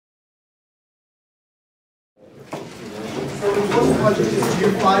project is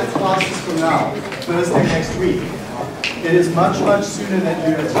due 5 classes from now, Thursday next week. It is much, much sooner than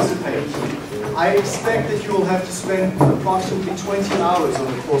you anticipate. I expect that you will have to spend approximately 20 hours on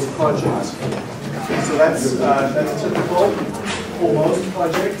the course project. So that's typical for most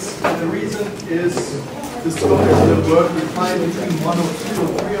projects. And the reason is the scope of the work required between 1 or 2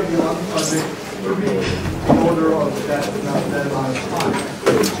 or 3 of you on the project will be in order of that amount of time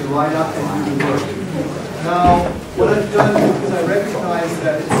to write up and do the work. Now, what I've done, because I recognize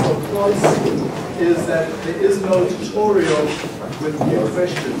that it's so close, is that there is no tutorial with new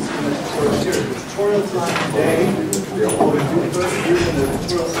questions in the tutorial series. The tutorial time today, or the first group and the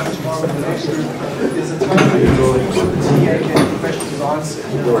tutorial time tomorrow in the next group, is a time for you to speak with the TA and get the questions answered.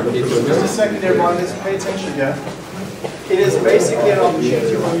 Just a second, everyone, let's pay attention here. It is basically an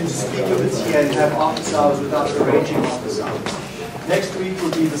opportunity for you to speak with the TA and have office hours without arranging office hours. Next week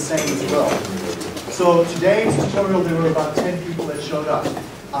will be the same as well. So today's tutorial, there were about 10 people that showed up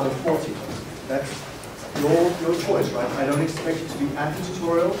out of 40. That's your choice, right? I don't expect you to be at the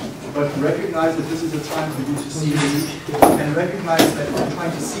tutorial, but recognize that this is a time for you to see me, and recognize that if you're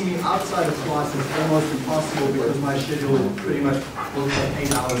trying to see me outside of class, it's almost impossible because my schedule is pretty much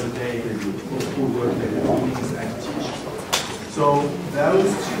 8 hours a day for full work day, meetings and teaching. So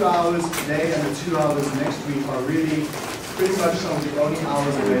those 2 hours today and the 2 hours next week are really pretty much some of the only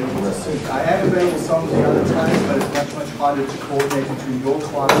hours available. I am available some of the other times, but it's much, much harder to coordinate between your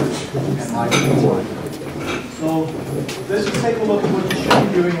classes and my time. So let's just take a look at what you should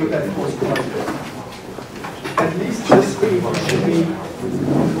be doing with that course project. At least this week you should be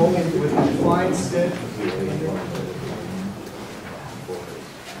going with a defined step.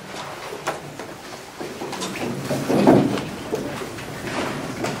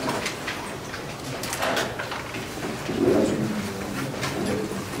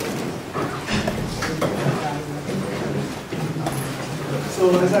 So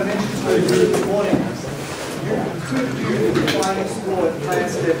as I mentioned to you this morning, you could do the design, explore, and plan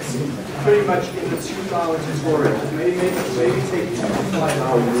steps pretty much in the 2-hour tutorial. Maybe take 2 to 5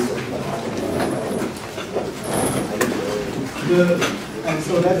 hours. And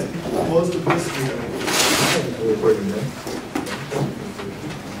so that's most of this week.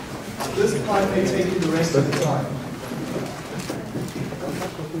 This part may take you the rest of the time,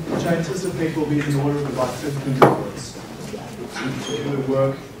 which I anticipate will be in the order of about 15 hours. To do the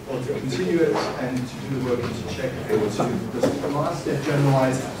work, or to continue it, and to do the work and to check it. This last step,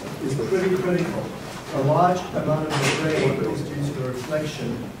 generalize, is pretty critical. A large amount of the grade is due to the reflection,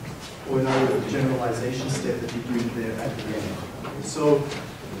 or another generalization step that you do there at the end. So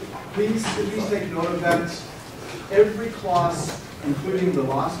please take note of that. Every class, including the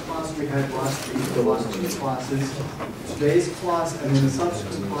last class we had last week, the last 2 classes, today's class, and then the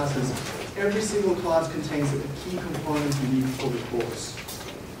subsequent classes, every single class contains a key component you need for the course.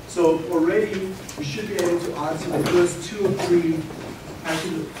 So already, you should be able to answer the first 2 or 3,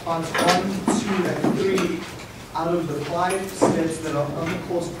 actually answer 1, 2, and 3 out of the 5 steps that are on the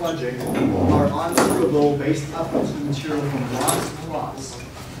course project are answerable based upon the material from last class.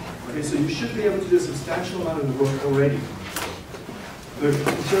 Okay, so you should be able to do a substantial amount of the work already. The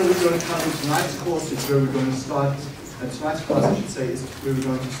material we're going to cover in tonight's course is where we're going to start. Tonight's class, I should say, is where we're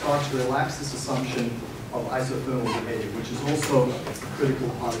going to start to relax this assumption of isothermal behavior, which is also a critical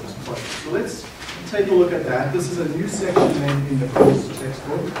part of this project. So let's take a look at that. This is a new section in the course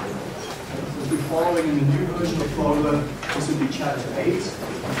textbook. If we're following in the new version of Florida, this would be chapter 8.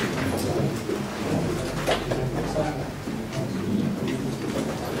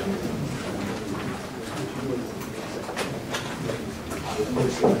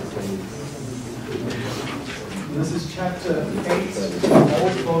 This is chapter 8 of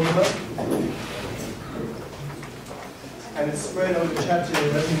old formula, and it's spread over chapter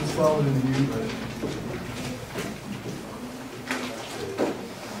 11 and 12 in the new version.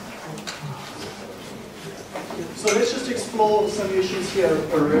 So let's just explore some issues here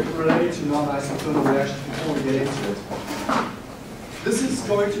related to non-isothermal reactions before we get into it. This is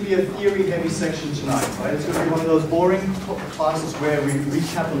going to be a theory-heavy section tonight, right? It's going to be one of those boring classes where we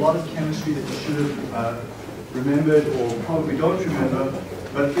recap a lot of chemistry that you should have remembered or probably don't remember,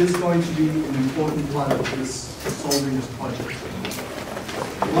 but is going to be an important part of this solving this project.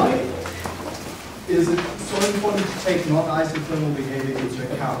 Why is it so important to take non-isothermal behavior into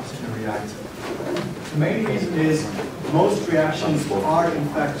account in a reactor? The main reason is most reactions are in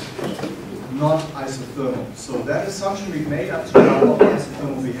fact not isothermal. So that assumption we've made up to now of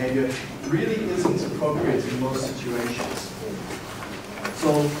isothermal behavior really isn't appropriate in most situations.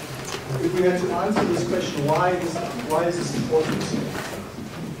 So if we had to answer this question, why is this important?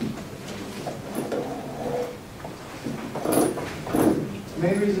 The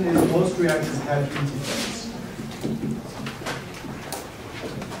main reason is most reactors have heat effects.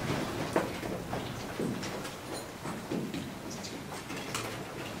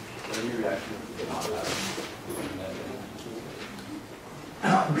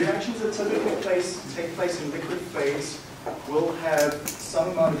 Reactions that typically take place in liquid phase will have some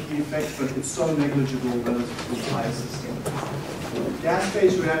amount of heat effect, but it's so negligible relative to the entire system. Gas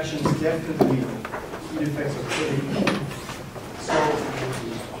phase reactions definitely heat effects are pretty. So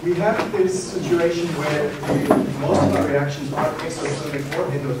we have this situation where most of our reactions are exothermic or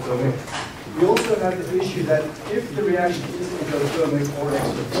endothermic. We also have the issue that if the reaction is endothermic or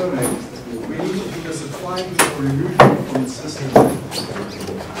exothermic, we need to either supply heat or remove heat from the system.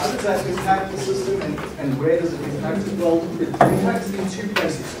 How does that impact the system and where does it impact it? Well, it impacts it in two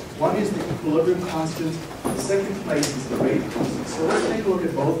places. One is the equilibrium constant, the second place is the rate constant. So let's take a look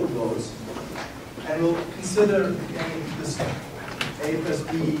at both of those. And we'll consider again this A plus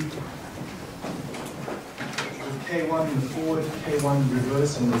B with K1 in the forward, K1 in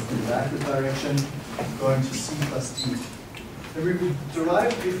reverse in the backward direction, going to C plus D. And we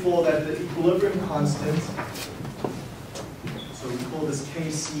derived before that the equilibrium constant, so we call this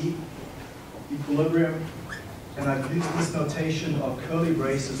Kc, equilibrium, and I've used this notation of curly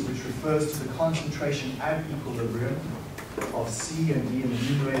braces which refers to the concentration at equilibrium of C and D in the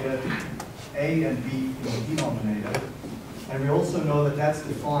numerator, A and B in the denominator. And we also know that that's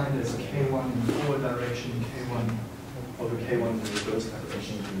defined as K1 in the forward direction, K1 over K1 in the reverse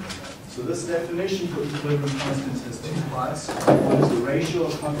direction. So this definition for equilibrium constants has two parts. One is the ratio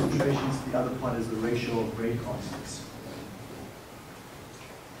of concentrations, the other part is the ratio of rate constants.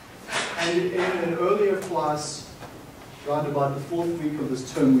 And in an earlier class, around about the fourth week of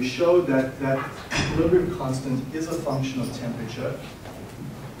this term, we showed that equilibrium constant is a function of temperature.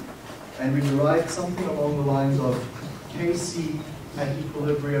 And we derived something along the lines of Kc at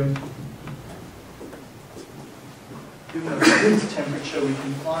equilibrium. Given a reference temperature, we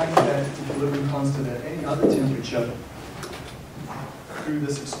can find that equilibrium constant at any other temperature through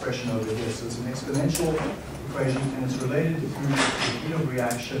this expression over here. So it's an exponential equation, and it's related to the heat of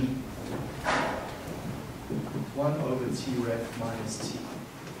reaction 1 over T ref minus T.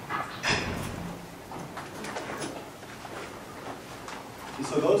 Okay,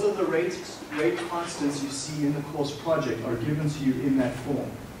 so those are the rate constants you see in the course project are given to you in that form.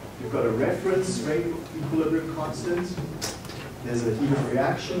 You've got a reference rate equilibrium constant. There's a heat of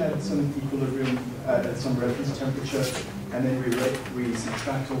reaction at some equilibrium, at some reference temperature, and then we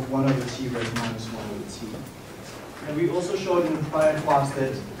subtract off 1 over T ref minus 1 over T. And we also showed in the prior class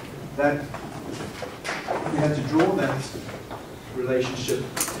that we had to draw that relationship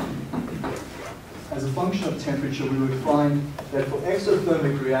as a function of temperature. We would find that for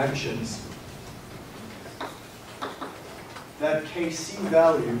exothermic reactions, that Kc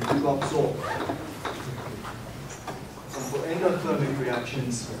value drops off. And for endothermic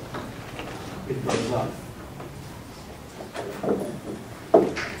reactions, it goes up.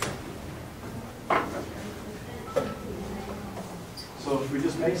 So if we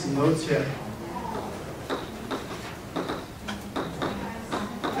just make some notes here.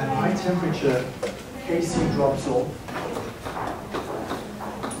 At high temperature, Kc drops off.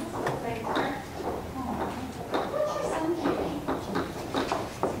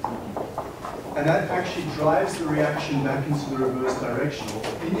 And that actually drives the reaction back into the reverse direction, or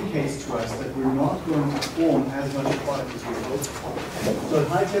indicates to us that we're not going to form as much product as we hoped for. So at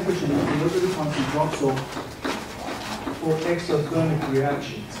high temperature, the equilibrium constant drops off for exothermic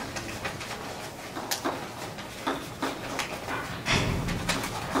reactions.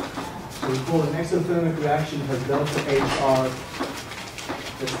 So we call an exothermic reaction has delta HR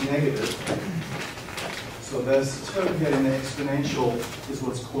that's negative. So this term here in the exponential is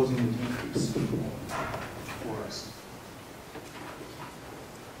what's causing the decrease for us.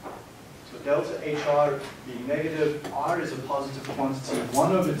 So delta HR being negative, R is a positive quantity,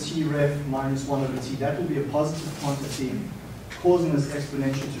 1 over T ref minus 1 over T, that will be a positive quantity causing this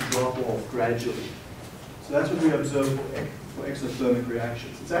exponential to drop off gradually. So that's what we observe for exothermic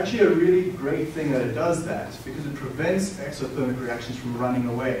reactions. It's actually a really great thing that it does that because it prevents exothermic reactions from running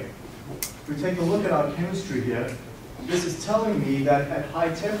away. If we take a look at our chemistry here, this is telling me that at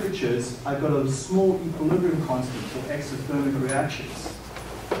high temperatures, I've got a small equilibrium constant for exothermic reactions.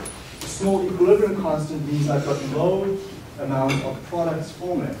 A small equilibrium constant means I've got low amount of products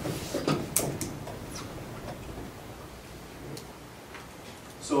forming.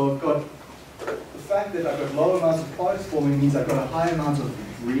 So I've got the fact that I've got low amounts of products forming means I've got a high amount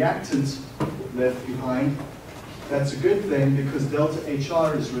of reactant left behind. That's a good thing because delta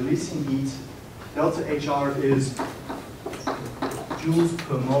HR is releasing heat. Delta HR is joules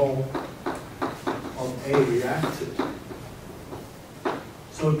per mole of A reacted.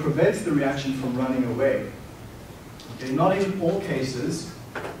 So it prevents the reaction from running away. Okay, not in all cases,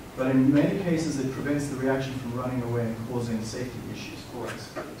 but in many cases it prevents the reaction from running away and causing safety issues for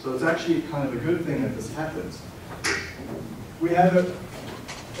us. So it's actually kind of a good thing that this happens. We have a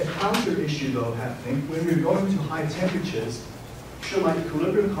counter issue though happening. When we're going to high temperatures, sure, my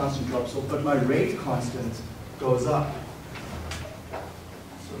equilibrium constant drops off, but my rate constant goes up.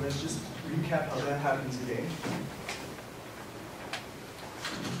 So let's just recap how that happens again.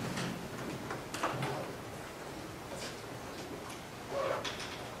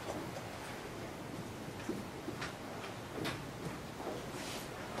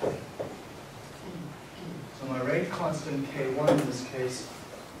 So my rate constant K1 in this case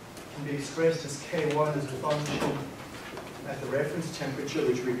can be expressed as K1 as a function at the reference temperature,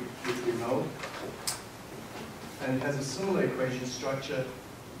 which we know. And it has a similar equation structure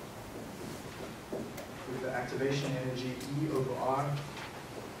with the activation energy E over R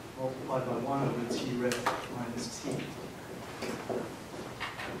multiplied by 1 over T ref minus T.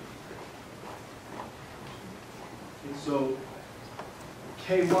 And so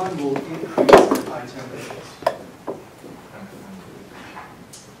K1 will increase at high temperatures.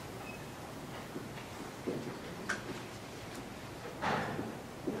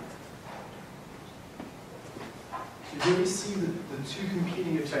 Here we see the two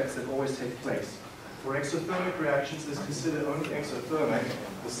competing effects that always take place. For exothermic reactions, let's consider only exothermic.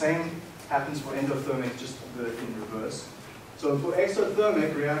 The same happens for endothermic, just in reverse. So for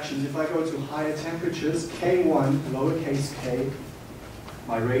exothermic reactions, if I go to higher temperatures, K1, lowercase k,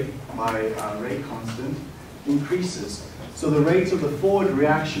 my rate constant, increases. So the rate of the forward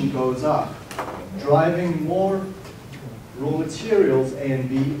reaction goes up, driving more raw materials, A and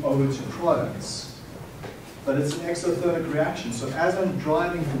B, over to products. But it's an exothermic reaction, so as I'm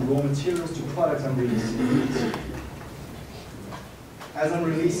driving from raw materials to products, I'm releasing heat. As I'm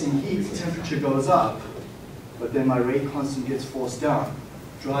releasing heat, temperature goes up, but then my rate constant gets forced down,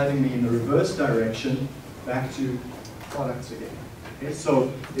 driving me in the reverse direction back to products again. Okay?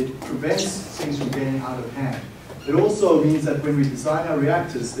 So it prevents things from getting out of hand. It also means that when we design our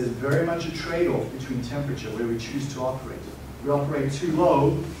reactors, there's very much a trade-off between temperature where we choose to operate. If we operate too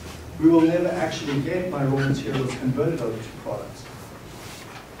low, we will never actually get my raw materials converted over to products.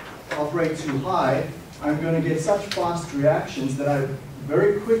 If I operate too high, I'm going to get such fast reactions that I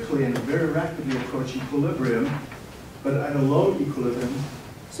very quickly and very rapidly approach equilibrium, but at a low equilibrium,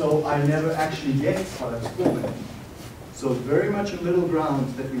 so I never actually get products forming. So very much a middle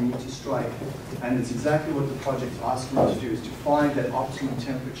ground that we need to strike, and it's exactly what the project asked me to do, is to find that optimum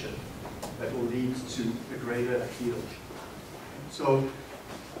temperature that will lead to a greater yield. So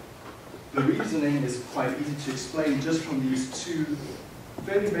the reasoning is quite easy to explain just from these two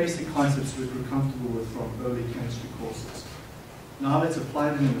fairly basic concepts which we're comfortable with from early chemistry courses. Now let's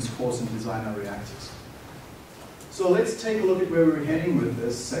apply them in this course and design our reactors. So let's take a look at where we're heading with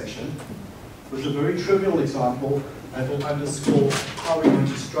this section with a very trivial example that will underscore how we're going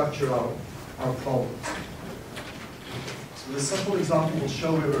to structure our problems. So this simple example will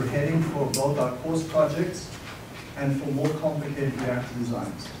show where we're heading for both our course projects and for more complicated reactor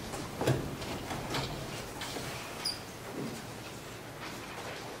designs.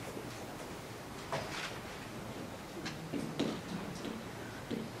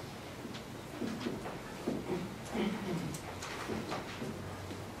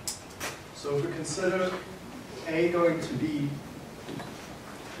 So if we consider A going to be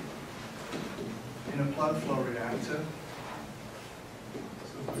in a plug flow reactor,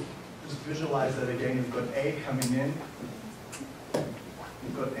 so just visualize that again. We've got A coming in,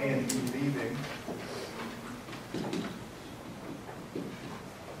 we've got A and B leaving.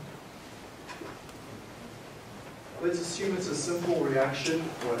 Let's assume it's a simple reaction,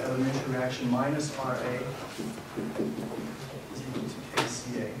 or elementary reaction, minus RA is equal to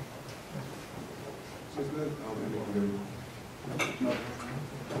KCA. No.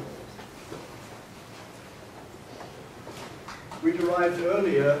 We derived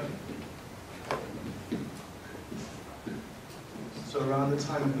earlier, so around the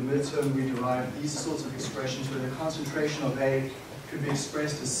time of the midterm, we derived these sorts of expressions where the concentration of A could be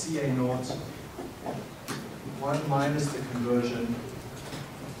expressed as Ca naught, 1 minus the conversion,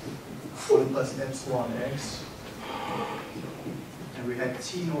 1 plus epsilon x, and we had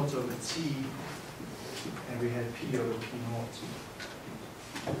T naught over T, and we had P over P naught.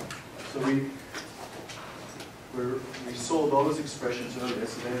 So we saw those expressions earlier,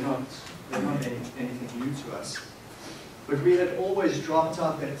 so they're not anything new to us. But we had always dropped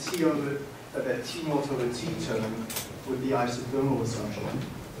up at T over that T naught over T term with the isothermal assumption.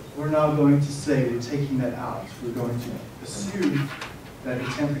 We're now going to say we're taking that out. We're going to assume that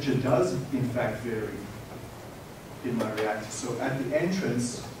the temperature does in fact vary in my reactor. So at the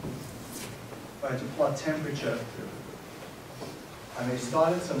entrance, if I had to plot temperature, I may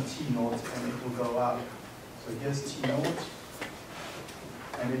start at some T naught and it will go up. So here's T naught,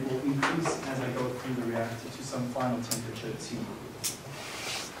 and it will increase as I go through the reactor to some final temperature T.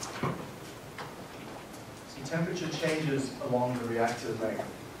 So temperature changes along the reactor length.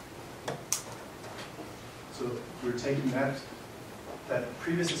 So we're taking that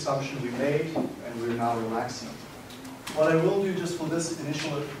previous assumption we made, and we're now relaxing it. What I will do just for this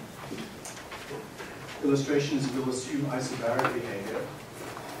initial illustration is we'll assume isobaric behavior.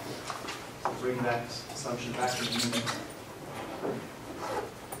 So bring that assumption back in a minute.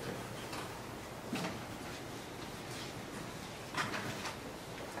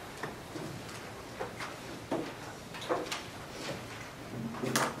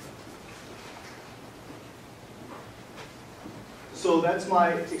 So that's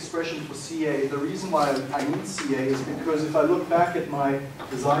my expression for CA. The reason why I need CA is because if I look back at my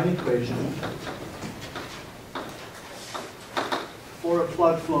design equation for a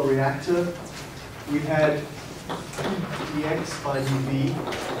plug flow reactor, we had dx by dV,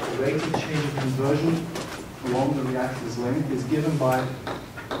 the rate of change of conversion along the reactor's length is given by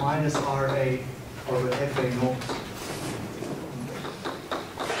minus RA over FA naught.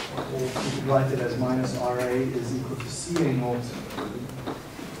 Or you could write it as minus RA is equal to CA naught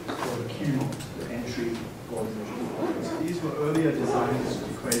over Q naught, the entry volume. So these were earlier design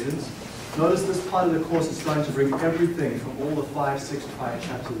equations. Notice this part of the course is trying to bring everything from all the 5, 6 prior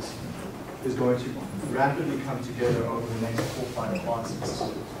chapters is going to rapidly come together over the next 4 or 5 classes.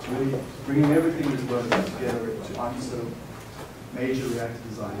 It's really bringing everything we've learned together to answer major reactor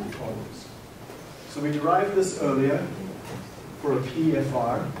design problems. So we derived this earlier for a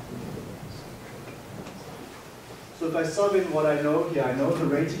PFR. So if I sub in what I know here, I know the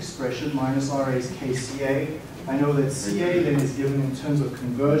rate expression minus RA is KCA. I know that CA then is given in terms of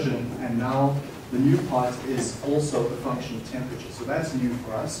conversion, and now the new part is also a function of temperature. So that's new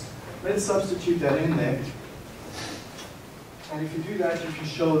for us. Let's substitute that in there. And if you do that, you can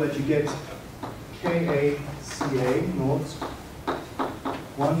show that you get KA CA naught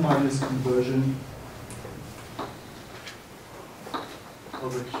 1 minus conversion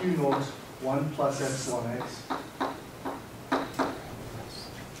over Q naught 1 plus epsilon x.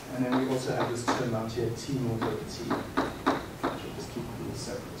 And then we also have this term out here, T naught over T, which we'll just keep a little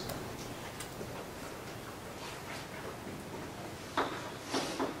separate.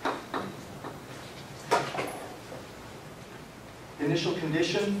 Initial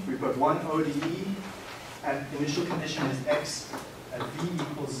condition, we've got one ODE, and initial condition is x at V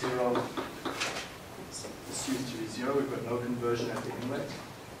equals 0, assumed to be 0, we've got no conversion at the inlet.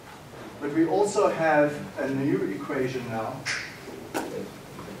 But we also have a new equation now.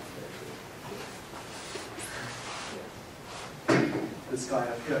 This guy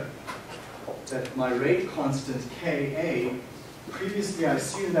up here, that my rate constant Ka, previously I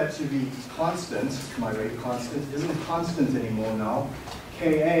assumed that to be constant, my rate constant isn't constant anymore now.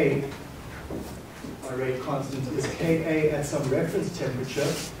 Ka, my rate constant is Ka at some reference temperature,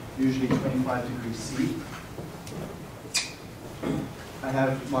 usually 25 degrees C. I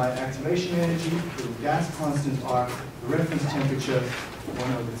have my activation energy, the gas constant R, the reference temperature,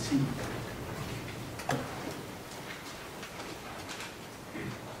 1 over T.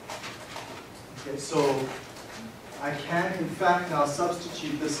 Okay, so I can in fact now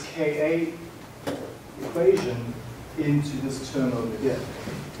substitute this Ka equation into this term over here.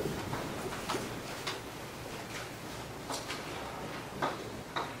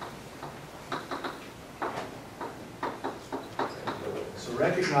 So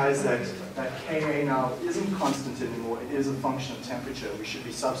recognize that Ka now isn't constant anymore, it is a function of temperature. We should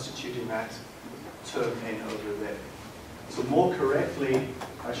be substituting that term in over there. So more correctly,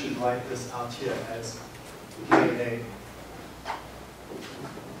 I should write this out here as Ka is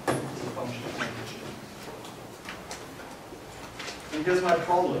a function of temperature. And here's my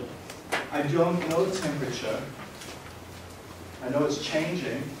problem. I don't know temperature. I know it's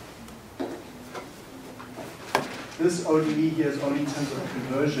changing. This ODE here is only in terms of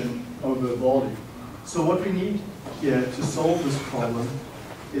conversion over volume. So what we need here to solve this problem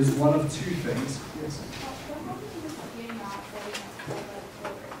is one of two things. Yes?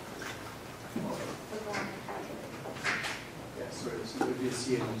 So it would be a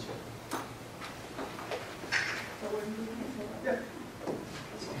CA here. Yeah.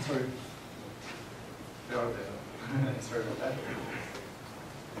 I'm sorry. They are there. Sorry about that.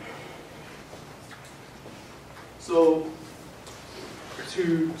 So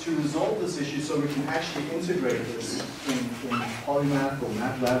to resolve this issue, so we can actually integrate this in Polymath or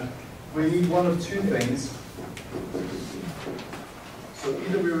MATLAB, we need one of two things. So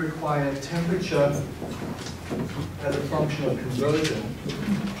either we require temperature as a function of conversion.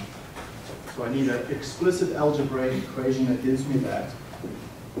 So I need an explicit algebraic equation that gives me that.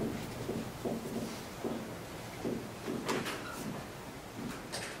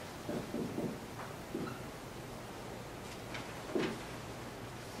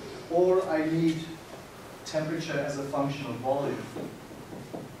 Or I need temperature as a function of volume.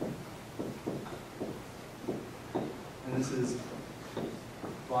 And this is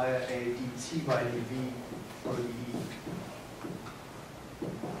via a dt by dv ODE.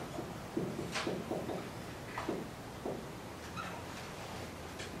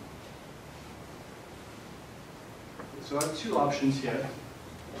 So I have two options here.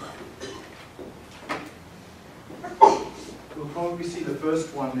 We'll probably see the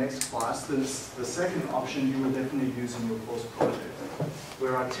first one next class. The second option you will definitely use in your course project,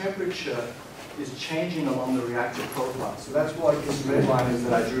 where our temperature is changing along the reactor profile. So that's what this red line is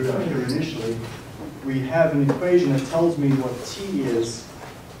that I drew down here initially. We have an equation that tells me what T is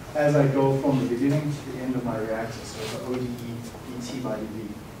as I go from the beginning to the end of my reactor. So the ODE dt by dv.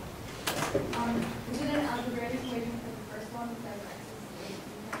 Is it an algebraic equation for the first one?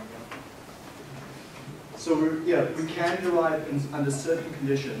 So we can derive, under certain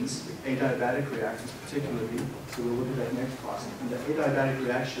conditions, adiabatic reactors particularly, so we'll look at that next class. Under adiabatic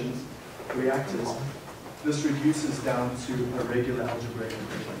reactors, this reduces down to a regular algebraic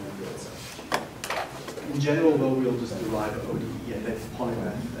equation. In general, though, we'll just derive ODE, and that's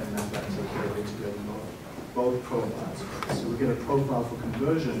Polymath and MATLAB, so we'll integrate both profiles. So we'll get a profile for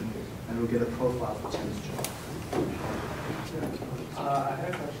conversion, and we'll get a profile for temperature. I had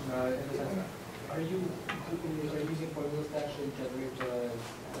a question. Are you using formulas to actually generate a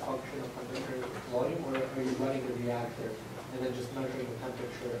function of temperature volume, or are you running the reactor and then just measuring the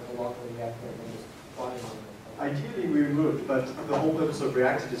temperature along the reactor and then just plotting on it? Ideally we would, but the whole purpose of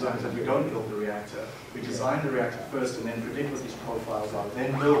reactor design is that we don't build the reactor. We design the reactor first and then predict what these profiles are,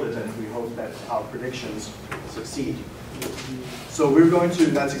 then build it, and we hope that our predictions succeed. So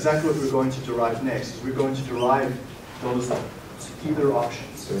that's exactly what we're going to derive next. We're going to derive those either options.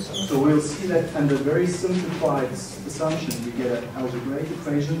 So we'll see that under very simplified assumptions, we get algebraic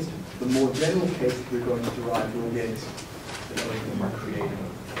equations. The more general case that we're going to derive, we'll get the more creative.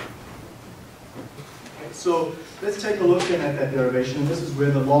 So let's take a look then at that derivation. This is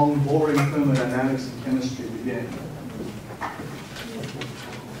where the long, boring thermodynamics and chemistry begin.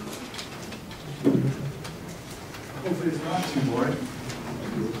 Hopefully it's not too boring.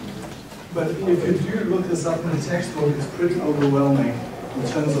 But if you do look this up in the textbook, it's pretty overwhelming in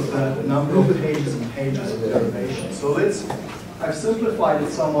terms of the number of pages and pages of derivation. So I've simplified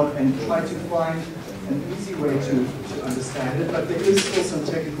it somewhat and tried to find an easy way to understand it, but there is still some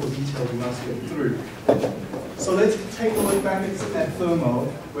technical detail we must get through. So let's take a look back at thermo,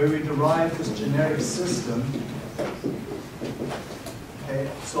 where we derive this generic system. Okay,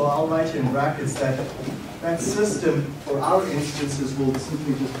 so I'll write in brackets that system, for our instances, will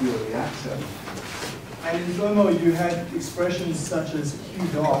simply just be a reactor. And in thermo, you had expressions such as Q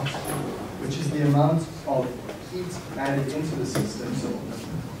dot, which is the amount of heat added into the system. So let's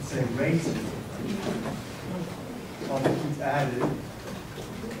say rate of heat added.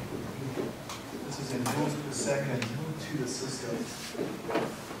 This is in joules per second to the system.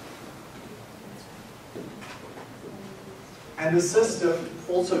 And the system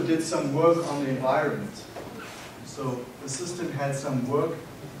also did some work on the environment. So the system had some work,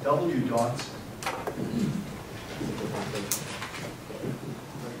 W dot.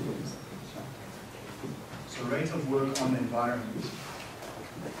 So rate of work on the environment.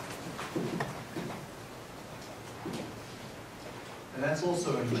 And that's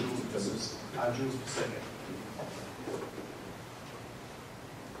also in joules per second.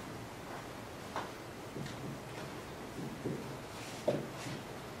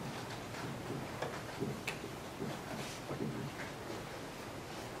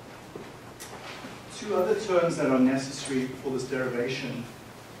 Two other terms that are necessary for this derivation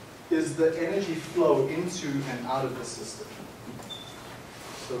is the energy flow into and out of the system.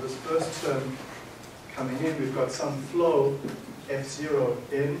 So this first term coming in, we've got some flow F0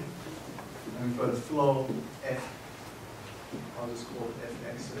 in, and we've got a flow F, I'll just call it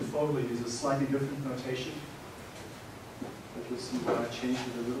Fx. The formula uses slightly different notation, but you'll see why I changed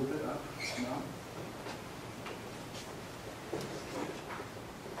it a little bit up now.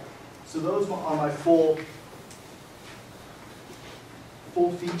 So those are my four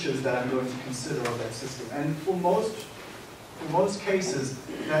four features that I'm going to consider of that system. And for most cases,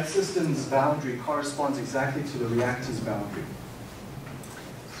 that system's boundary corresponds exactly to the reactor's boundary.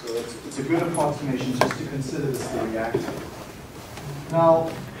 So it's a good approximation just to consider this the reactor.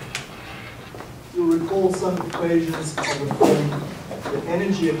 Now, you'll recall some equations of the form the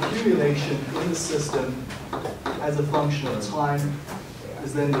energy accumulation in the system as a function of time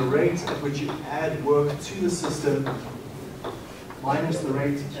is then the rate at which you add work to the system minus the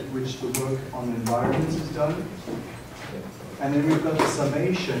rate at which the work on the environment is done. And then we've got the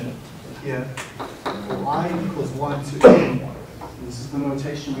summation here for I equals 1 to n. This is the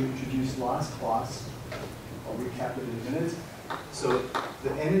notation we introduced last class. I'll recap it in a minute. So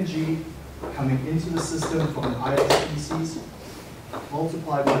the energy coming into the system from an ith species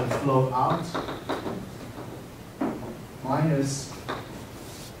multiplied by the flow out minus,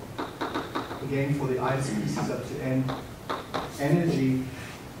 again for the ith species up to n, energy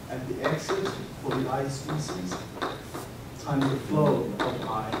at the exit for the ith species times the flow of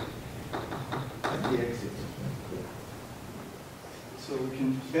I at the exit. So we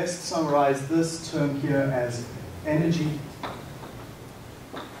can best summarize this term here as energy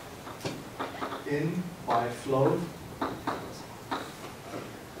in by flow.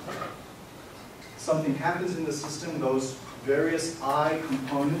 Something happens in the system, those various I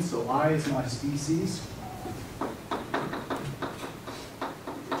components, so I is my species,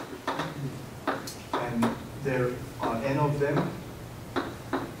 and there are n of them.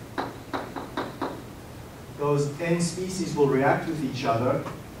 Those n species will react with each other,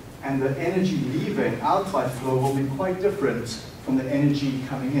 and the energy leaving out by flow will be quite different from the energy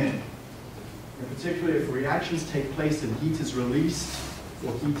coming in. And particularly if reactions take place and heat is released,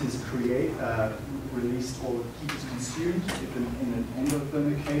 or heat is released, or heat is consumed, if in an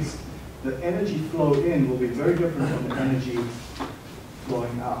endothermic case, the energy flow in will be very different from the energy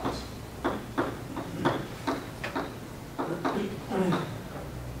flowing out.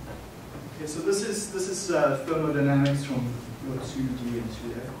 Okay, so this is thermodynamics from your 2D and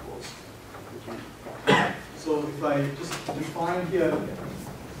 2F course. So if I just define here,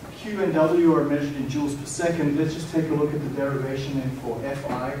 Q and W are measured in joules per second. Let's just take a look at the derivation then for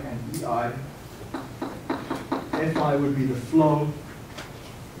Fi and Ei. Fi would be the flow,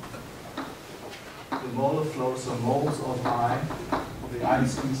 the molar flow, so moles of I, of the I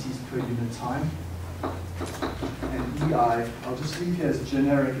species per unit time. And Ei, I'll just leave here as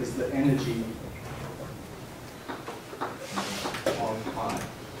generic as the energy of I.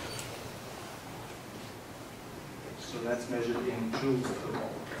 So that's measured in joules per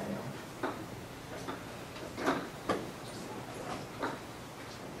mole.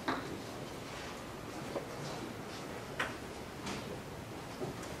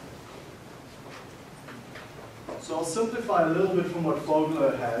 So I'll simplify a little bit from what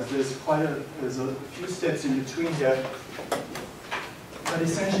Vogler has. There's a few steps in between here. But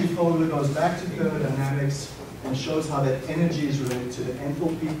essentially Vogler goes back to thermodynamics and shows how that energy is related to the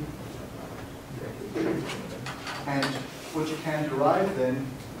enthalpy. And what you can derive then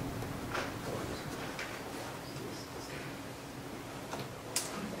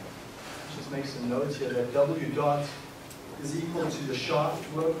just make some notes here that W dot is equal to the shaft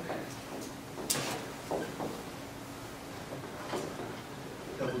work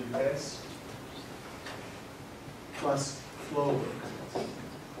Ws plus flow work.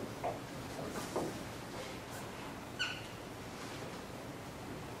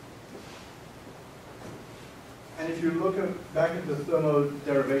 And if you look back at the thermo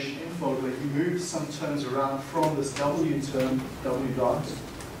derivation in Vogler, he moves some terms around from this W term, W dot,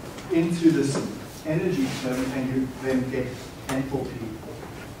 into this energy term, and you then get enthalpy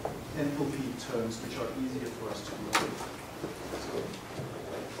terms, which are easier for us to work with.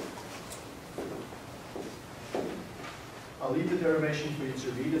 I'll leave the derivation for you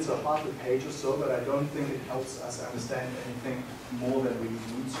to read. It's a half a page or so, but I don't think it helps us understand anything more than we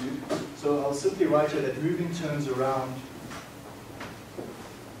need to. So I'll simply write here that moving terms around,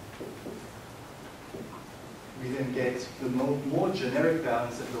 we then get the more generic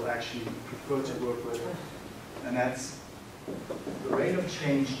balance that we'll actually prefer to work with. And that's the rate of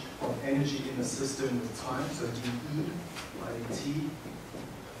change of energy in the system with time, so dE by dt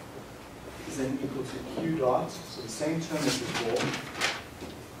is then equal to Q dot, so the same term as before.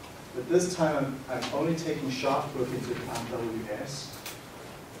 But this time I'm only taking shaft work into account Ws.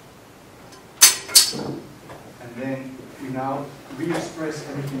 And then we now re-express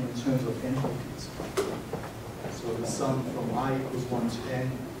everything in terms of enthalpies. So the sum from I equals 1 to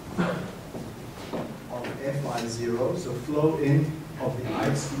n of Fi0, so flow in of the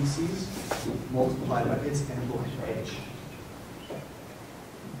I species multiplied by its enthalpy H.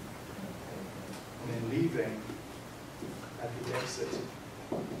 receiving at the exit,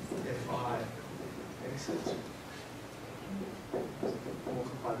 Fi exit,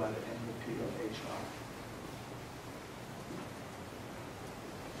 multiplied by the enthalpy of HR.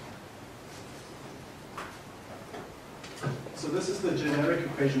 So this is the generic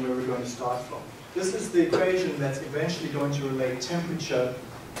equation where we're going to start from. This is the equation that's eventually going to relate temperature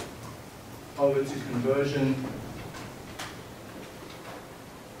over to conversion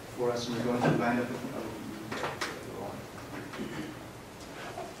for us, and we're going to land up with an ODE later on.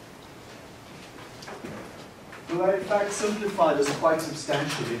 Well, I in fact simplify this quite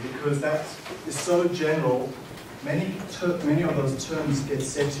substantially because that is so general. Many of those terms get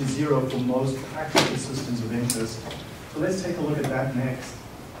set to 0 for most practical systems of interest. So let's take a look at that next.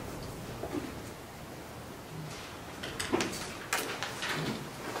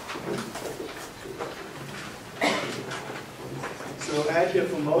 So add here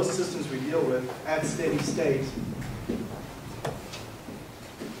for most systems we deal with at steady state, we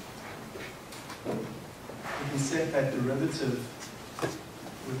can set that derivative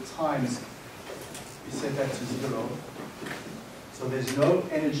with times, we set that to 0. So there's no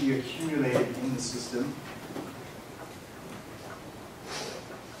energy accumulated in the system.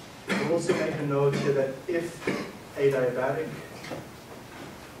 We'll also make a note here that if adiabatic,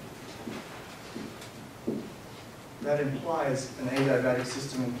 that implies, an adiabatic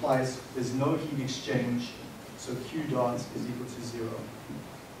system implies there's no heat exchange, so Q dot is equal to 0.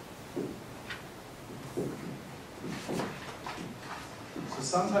 So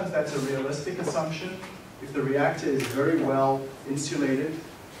sometimes that's a realistic assumption. If the reactor is very well insulated,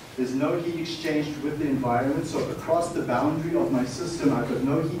 there's no heat exchanged with the environment, so across the boundary of my system, I've got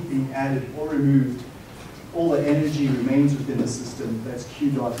no heat being added or removed. All the energy remains within the system. That's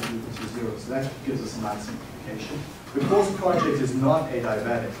Q dot is equal to 0. So that gives us a nice simplification. The course project is not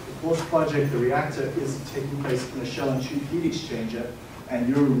adiabatic. The course project, the reactor is taking place in a shell and tube heat exchanger, and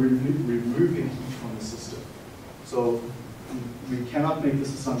you're removing heat from the system. So we cannot make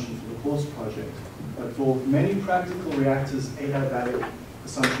this assumption for the course project. But for many practical reactors, adiabatic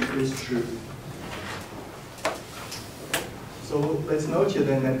assumption is true. So let's note here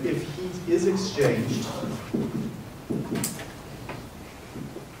then that if heat is exchanged,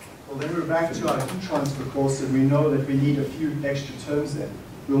 well then we're back to our heat transfer course, and we know that we need a few extra terms then.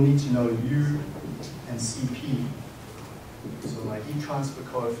 We'll need to know U and Cp. So my heat transfer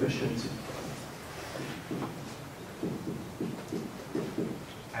coefficient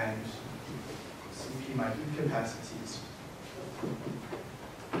and Cp, my heat capacities.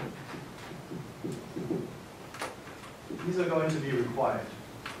 These are going to be required.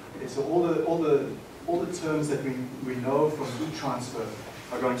 Okay, so all the terms that we know from heat transfer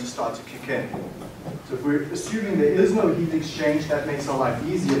are going to start to kick in. So if we're assuming there is no heat exchange, that makes our life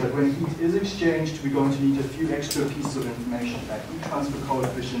easier, but when heat is exchanged, we're going to need a few extra pieces of information, like heat transfer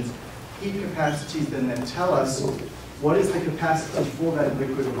coefficients, heat capacities, then tell us what is the capacity for that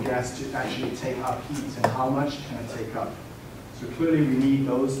liquid or gas to actually take up heat, and how much can it take up. So clearly we need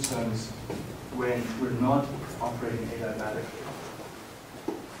those terms when we're not operating adiabatically.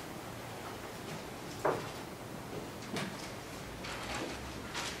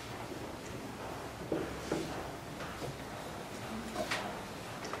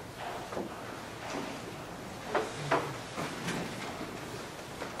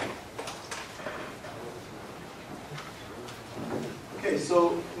 Okay,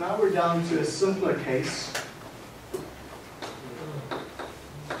 so now we're down to a simpler case.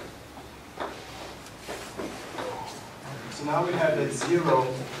 So now we have that 0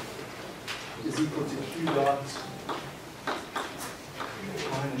 is equal to Q dot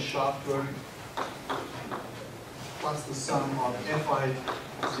minus sharp work plus the sum of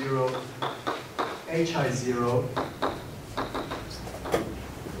Fi0, Hi0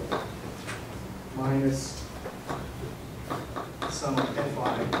 minus the sum of Fi,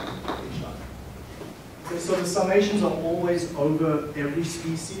 Hi. Okay, so the summations are always over every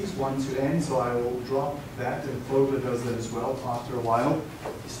species, 1 to n, so I will drop that, and Fogler does that as well after a while.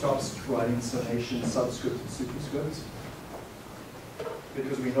 He stops writing summation, subscript, and superscript,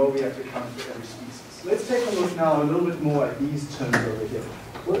 because we know we have to count for every species. Let's take a look now a little bit more at these terms over here.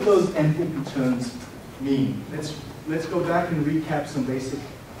 What do those enthalpy terms mean? Let's go back and recap some basics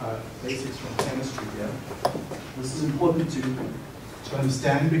from chemistry here. This is important to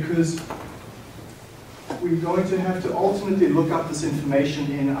understand, because we're going to have to ultimately look up this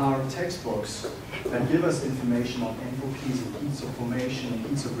information in our textbooks that give us information on enthalpies and heats of formation and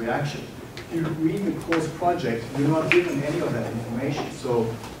heats of reaction. If you read the course project, you're not given any of that information.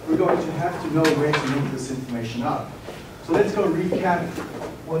 So we're going to have to know where to look this information up. So let's go recap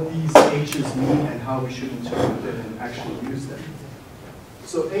what these H's mean and how we should interpret them and actually use them.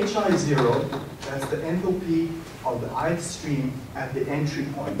 So HI0, that's the enthalpy of the ith stream at the entry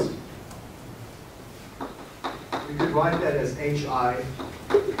point. We could write that as HI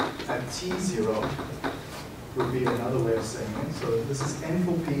at T0 would be another way of saying it. So this is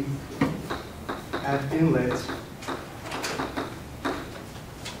enthalpy at inlet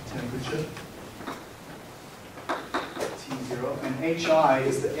temperature, T0, and HI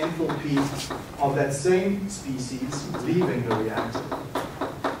is the enthalpy of that same species leaving the reactor.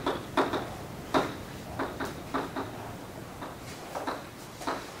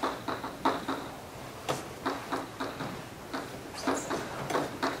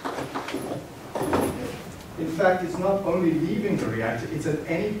 In fact, it's not only leaving the reactor, it's at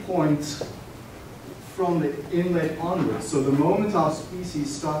any point from the inlet onwards. So the moment our species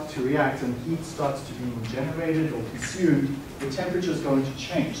start to react and heat starts to be generated or consumed, the temperature is going to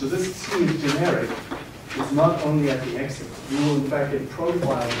change. So this T is generic. It's not only at the exit. We will in fact get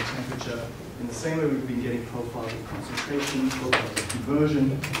profile of temperature in the same way we've been getting profile of concentration, profile of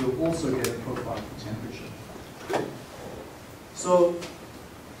conversion. We'll also get a profile of temperature. So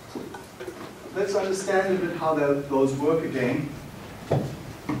let's understand a bit how those work again.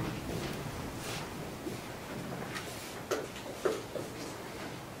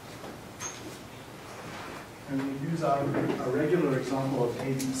 And we use our regular example of A,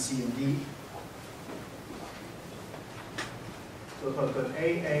 B, C, and D. So if I've got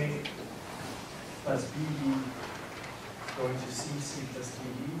AA plus BB going to CC plus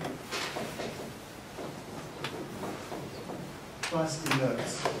DB plus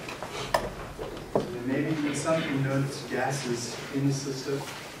inerts. There may be some inert gases in the system.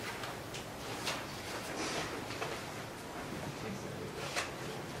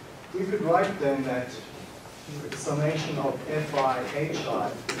 We could write then that the summation of Fi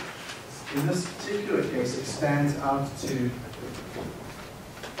Hi in this particular case expands out to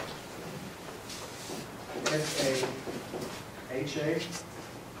Fa Ha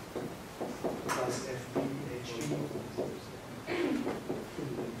plus Fb Hb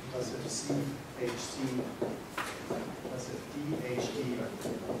plus Fc Hc plus Fd Hd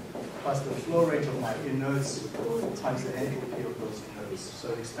plus the flow rate of my inerts times the enthalpy of those inerts. So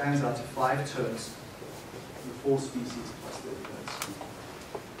it expands out to 5 terms, the 4 species plus the inerts.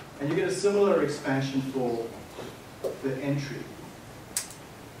 And you get a similar expansion for the entry.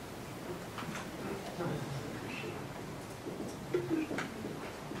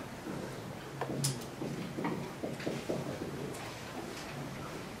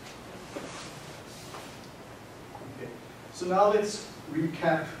 So now let's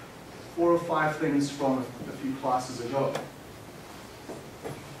recap 4 or 5 things from a few classes ago.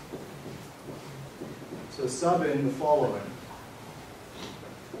 So sub in the following.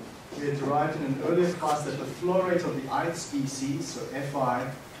 We had derived in an earlier class that the flow rate of the ith species, so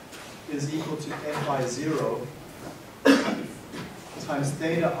Fi, is equal to Fi0 times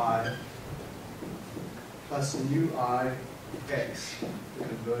theta I plus nu I x, the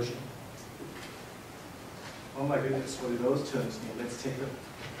conversion. Oh my goodness, what do those terms mean? Let's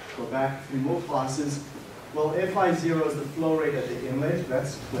go back a few more classes. Well, Fi0 is the flow rate at the inlet,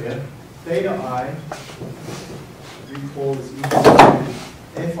 that's clear. Theta I, recall, is equal to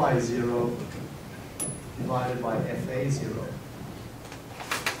Fi0 divided by Fa0.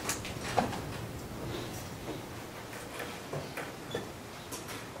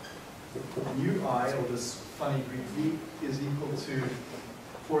 Nu I, or this funny Greek V, is equal to,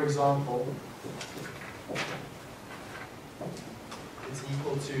 for example, it's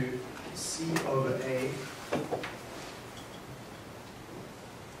equal to C over A,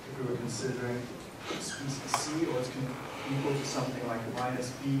 if we were considering species C, or it's equal to something like minus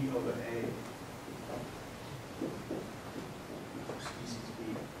B over A, species B.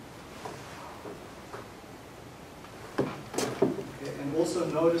 Okay, and also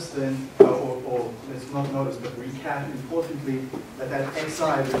notice then, or let's not notice, but recap importantly, that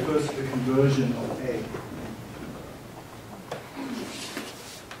Xi refers to the conversion of A.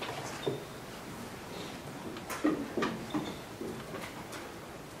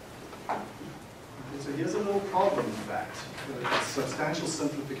 So here's a little problem, in fact, a substantial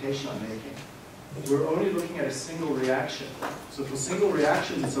simplification I'm making. We're only looking at a single reaction. So for single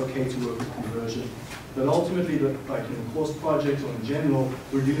reactions, it's okay to work with conversion. But ultimately, like in the course project or in general,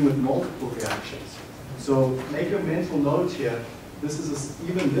 we're dealing with multiple reactions. So make a mental note here. This is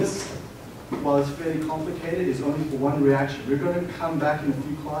even this, while it's fairly complicated, is only for one reaction. We're going to come back in a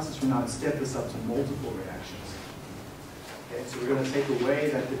few classes from now and step this up to multiple reactions. Okay, so we're going to take away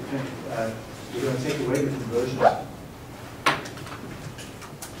that. We're going to take away the conversion.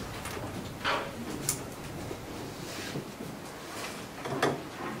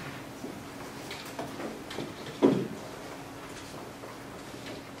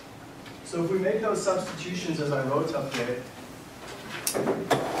 So if we make those substitutions as I wrote up there,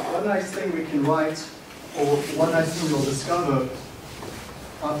 one nice thing we can write, or one nice thing we'll discover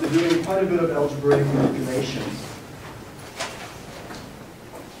after doing quite a bit of algebraic manipulation,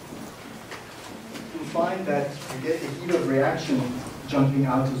 you'll find that you get the heat of reaction jumping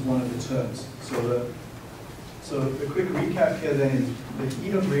out as one of the terms. So the quick recap here then is the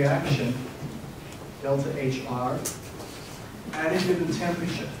heat of reaction, delta HR, at a given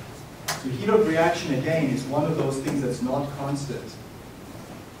temperature. So heat of reaction, again, is one of those things that's not constant.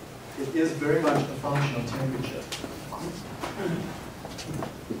 It is very much a function of temperature.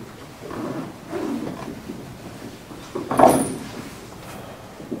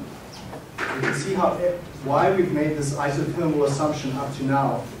 You can see why we've made this isothermal assumption up to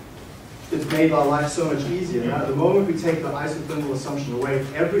now. It's made our life so much easier. Now, the moment we take the isothermal assumption away,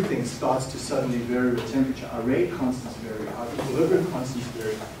 everything starts to suddenly vary with temperature. Our rate constants vary, our equilibrium constants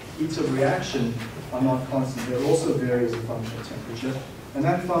vary. Heats of reaction are not constant. They also vary as a function of temperature. And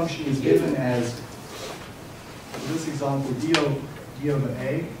that function is given as, in this example, d over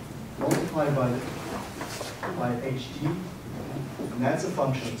A multiplied by HD. And that's a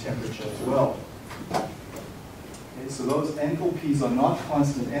function of temperature as well. Okay, so those enthalpies are not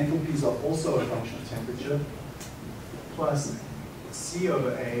constant. Enthalpies are also a function of temperature, plus C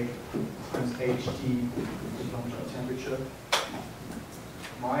over A times HD is a function of temperature,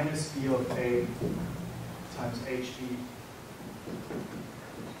 minus B of A times HD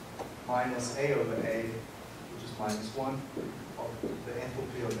minus A over A, which is minus 1, of the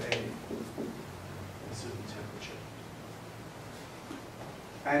enthalpy of A at a certain temperature.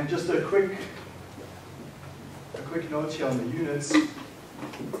 And just a quick note here on the units.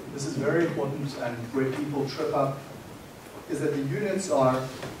 This is very important, and where people trip up is that the units are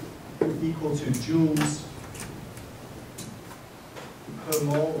equal to joules per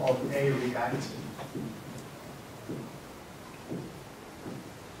mole of A reactant.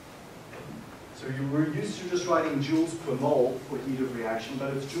 So you were used to just writing joules per mole for heat of reaction,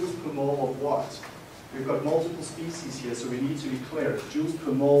 but it's joules per mole of what? We've got multiple species here, so we need to be clear. It's joules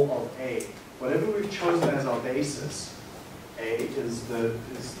per mole of A. Whatever we've chosen as our basis, A is the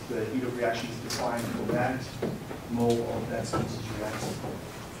heat of reaction is defined for that mole of that species reactant.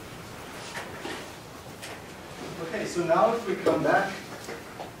 Okay, so now if we come back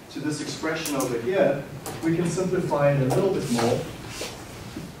to this expression over here, we can simplify it a little bit more.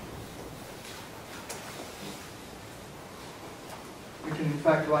 We can in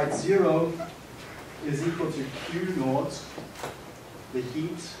fact write 0 is equal to Q naught, the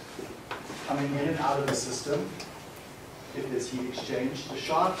heat coming in and out of the system, if there's heat exchange, the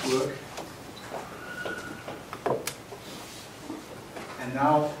shaft work, and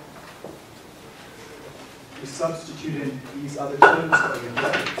now we substitute in these other terms over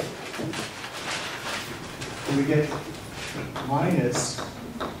here, and we get minus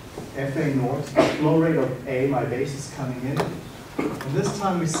FA naught, the flow rate of A, my basis coming in, and this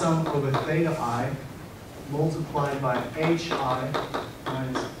time we sum over theta I multiplied by HI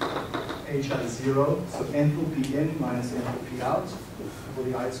minus HI 0, so enthalpy in minus enthalpy out for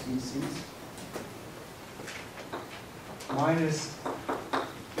the I species, minus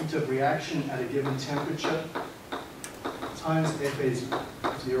heat of reaction at a given temperature times FA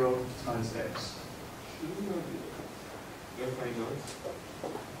 0 times X. FA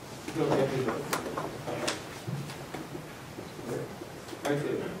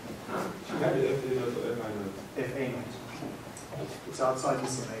naught. It's outside the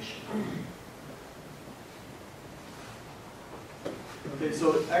summation. Okay,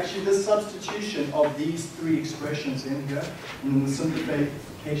 so actually this substitution of these three expressions in here, and the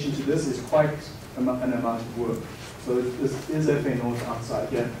simplification to this is quite an amount of work. So this is FA naught outside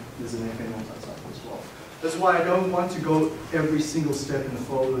here, there's an FA naught outside as well. That's why I don't want to go every single step in the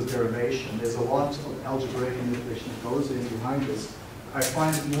Folger's derivation. There's a lot of algebraic manipulation that goes in behind this. I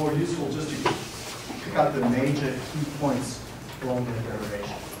find it more useful just to pick out the major key points along the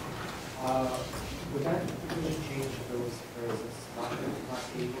derivation. Would that equation change if there was not A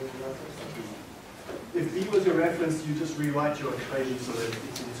was a reference? If B was your reference, you just rewrite your equation so that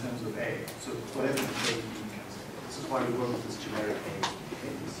it's in terms of A. So whatever the K becomes. This is why we work with this generic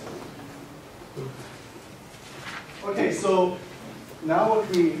A. Okay, so now what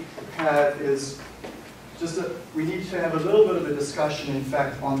we have is we need to have a little bit of a discussion, in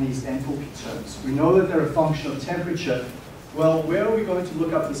fact, on these enthalpy terms. We know that they're a function of temperature. Well, where are we going to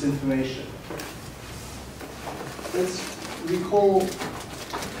look up this information? Let's recall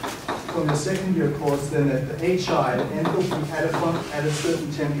from the second year course then that the HI, the enthalpy at a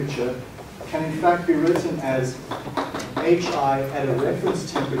certain temperature, can in fact be written as HI at a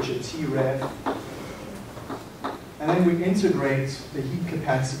reference temperature, Tref, and then we integrate the heat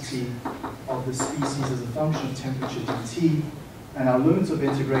capacity of the species as a function of temperature dt, and our limits of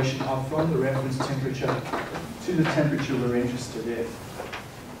integration are from the reference temperature to the temperature we're interested in.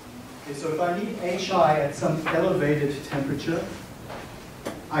 Okay, so if I need HI at some elevated temperature,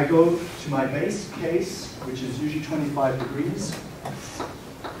 I go to my base case, which is usually 25 degrees,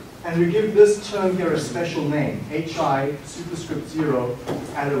 and we give this term here a special name, HI superscript 0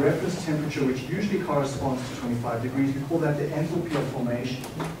 at a reference temperature which usually corresponds to 25 degrees. We call that the enthalpy of formation.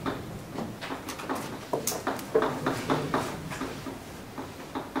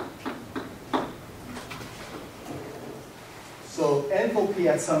 So enthalpy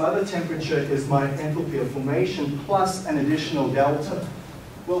at some other temperature is my enthalpy of formation plus an additional delta.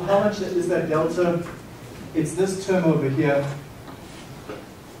 Well, how much is that delta? It's this term over here,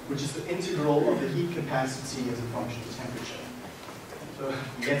 which is the integral of the heat capacity as a function of temperature. So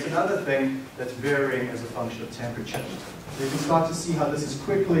yet another thing that's varying as a function of temperature. So you can start to see how this is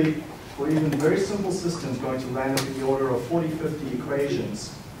quickly, for even very simple systems, going to land up in the order of 40, 50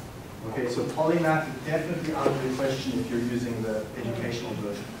 equations. Okay, so polymath is definitely out of the question if you're using the educational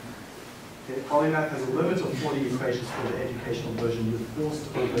version. Okay, polymath has a limit of 40 equations for the educational version. You're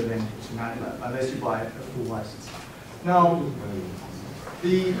forced over them to MATLAB unless you buy a full license. Now,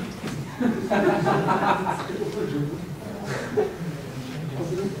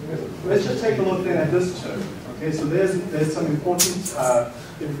 let's just take a look then at this term. Okay, so there's some important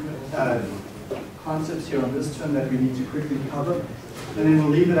concepts here on this term that we need to quickly cover, and then we'll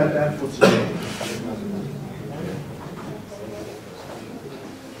leave it at that for today.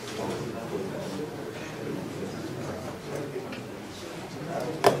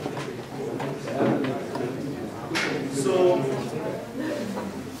 So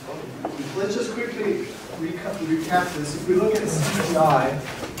let's just quickly recap this. If we look at CPI,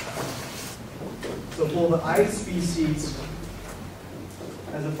 so for the ith species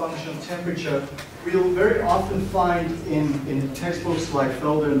as a function of temperature, we'll very often find in textbooks like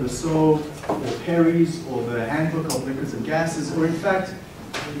Felder and Dassault, or Perry's, or the Handbook of Liquids and Gases, or in fact,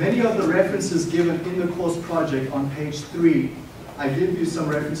 many of the references given in the course project on page 3, I give you some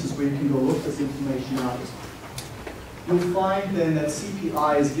references where you can go look this information out. You'll find then that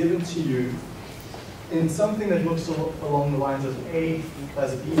CPI is given to you in something that looks along the lines of A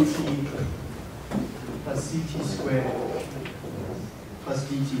plus BT plus CT squared plus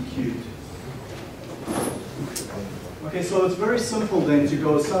DT cubed. Okay, so it's very simple then to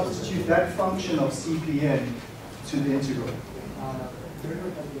go substitute that function of CPN to the integral.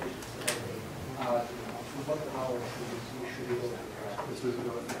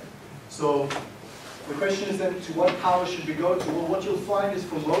 So the question is then, to what power should we go to? Well, what you'll find is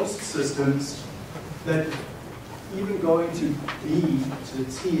for most systems that even going to B to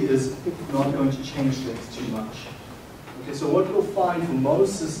the T is not going to change things too much. Okay, so what we'll find for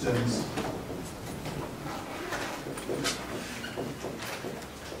most systems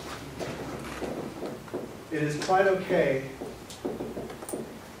it is quite okay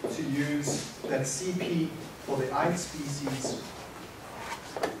to use that CP for the ith species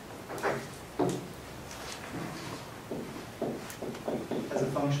as a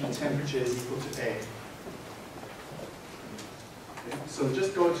function of temperature is equal to A. Okay, so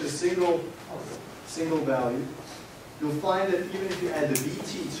just go to a single value. You'll find that even if you add the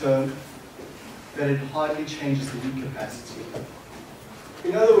VT term, that it hardly changes the heat capacity.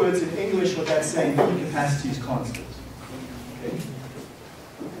 In other words, in English, what that's saying, the heat capacity is constant. Okay?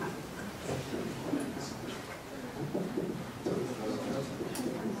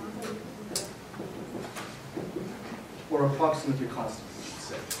 Or approximately constant, we should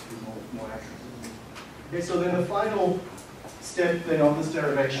say, to be more accurate. Okay, so then the final step then of this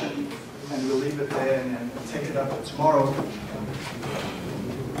derivation, and we'll leave it there and take it up tomorrow.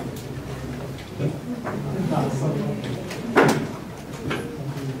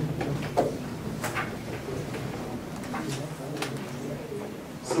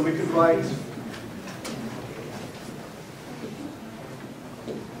 So we could write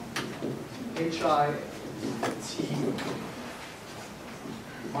HI T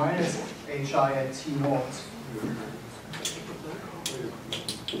minus HI at T naught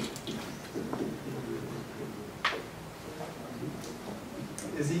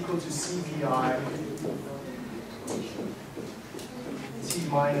is equal to CPI T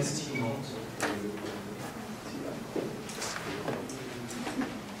minus T naught.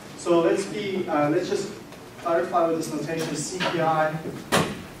 So let's just clarify what this notation is. CPI,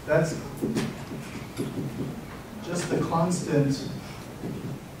 that's just the constant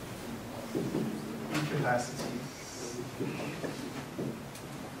heat capacity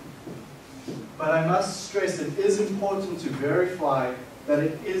But I must stress it is important to verify that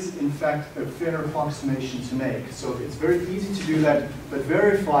it is in fact a fair approximation to make. So it's very easy to do that, but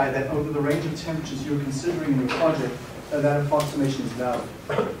verify that over the range of temperatures you're considering in your project, that approximation is valid.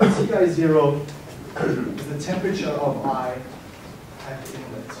 Ti0 is the temperature of I at the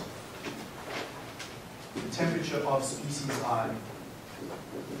inlet. The temperature of species I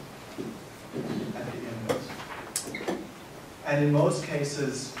at the inlet. And in most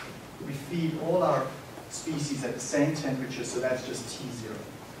cases, we feed all our species at the same temperature, so that's just T0.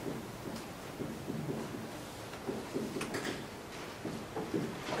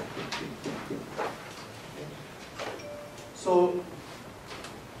 So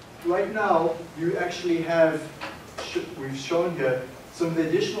right now, you actually have, we've shown here, some of the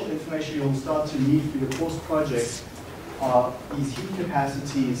additional information you'll start to need for your course project are these heat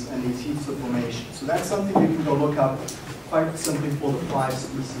capacities and these heat subformations. So that's something you can go look up quite simply for the 5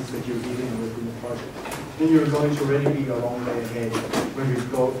 species that you're dealing with in the project. Then you're going to already be a long way ahead when we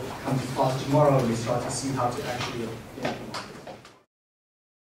come to class tomorrow and we start to see how to actually implement it.